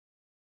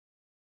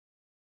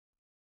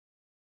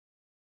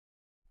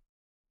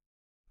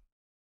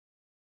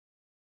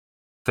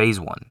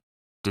Phase 1.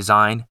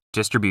 Design,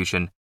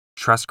 Distribution,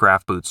 Trust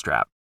Graph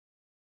Bootstrap.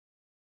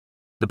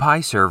 The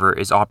Pi server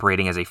is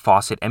operating as a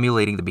faucet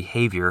emulating the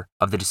behavior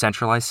of the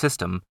decentralized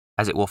system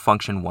as it will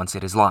function once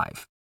it is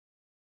live.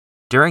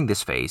 During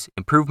this phase,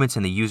 improvements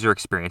in the user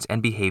experience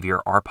and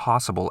behavior are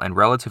possible and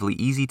relatively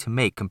easy to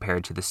make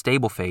compared to the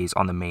stable phase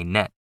on the main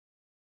net.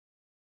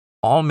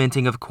 All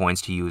minting of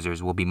coins to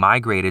users will be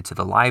migrated to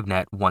the live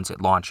net once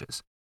it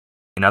launches.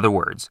 In other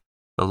words,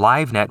 the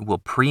live net will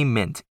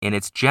pre-mint in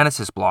its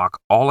Genesis block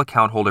all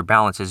account holder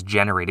balances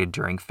generated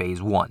during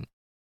Phase 1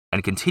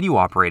 and continue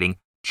operating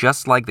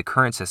just like the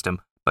current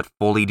system but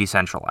fully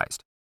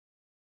decentralized.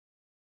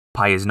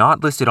 Pi is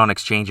not listed on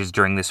exchanges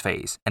during this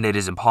phase, and it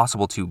is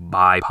impossible to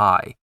buy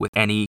Pi with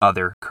any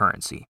other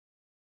currency.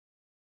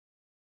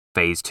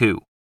 Phase 2.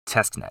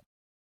 Testnet.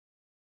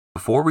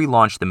 Before we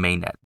launch the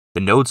mainnet,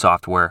 the node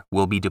software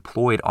will be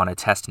deployed on a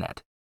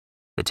testnet.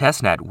 The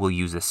testnet will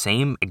use the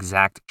same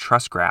exact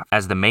trust graph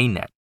as the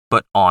mainnet,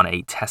 but on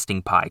a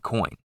testing Pi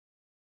coin.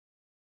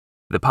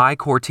 The Pi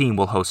core team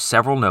will host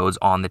several nodes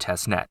on the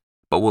testnet,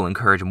 but will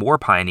encourage more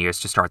pioneers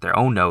to start their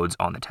own nodes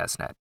on the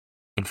testnet.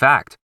 In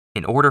fact,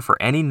 in order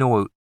for any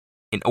node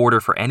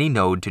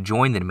to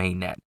join the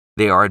mainnet,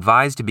 they are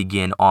advised to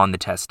begin on the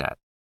testnet.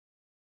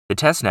 The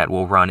testnet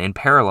will run in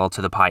parallel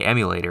to the Pi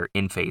emulator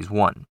in Phase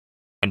 1,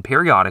 and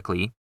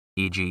periodically,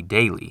 e.g.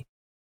 daily,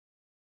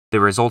 the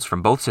results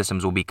from both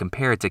systems will be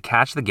compared to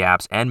catch the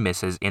gaps and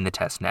misses in the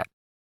testnet,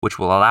 which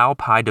will allow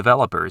Pi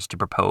developers to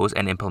propose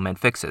and implement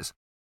fixes.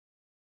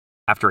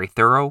 After a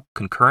thorough,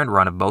 concurrent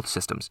run of both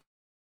systems,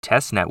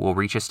 testnet will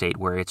reach a state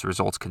where its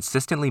results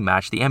consistently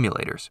match the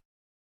emulators.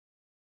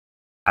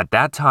 At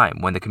that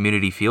time, when the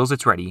community feels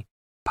it's ready,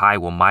 Pi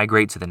will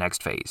migrate to the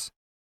next phase.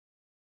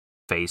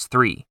 Phase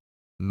 3.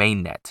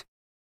 Mainnet.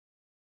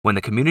 When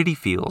the community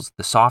feels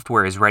the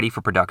software is ready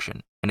for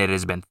production and it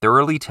has been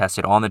thoroughly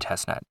tested on the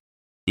testnet,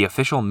 the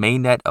official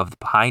mainnet of the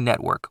Pi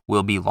network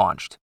will be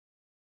launched.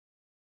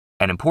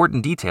 An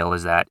important detail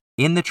is that,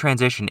 in the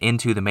transition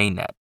into the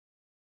mainnet,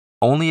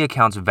 only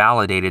accounts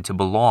validated to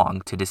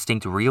belong to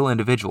distinct real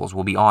individuals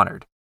will be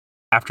honored.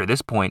 After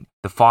this point,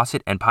 the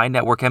faucet and Pi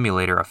network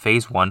emulator of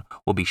Phase 1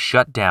 will be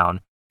shut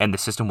down and the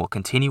system will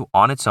continue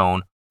on its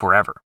own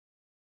forever.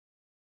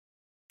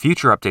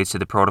 Future updates to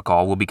the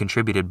protocol will be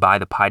contributed by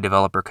the Pi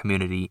developer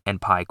community and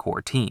Pi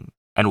core team,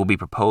 and will be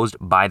proposed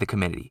by the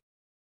community.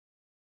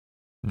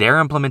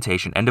 Their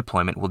implementation and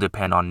deployment will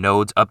depend on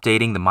nodes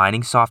updating the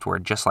mining software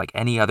just like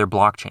any other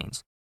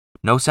blockchains.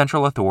 No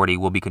central authority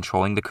will be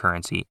controlling the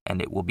currency,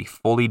 and it will be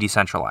fully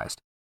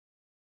decentralized.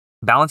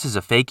 Balances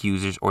of fake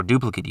users or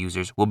duplicate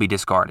users will be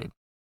discarded.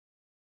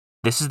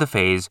 This is the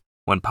phase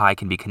when Pi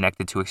can be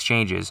connected to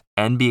exchanges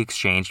and be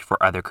exchanged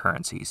for other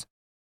currencies.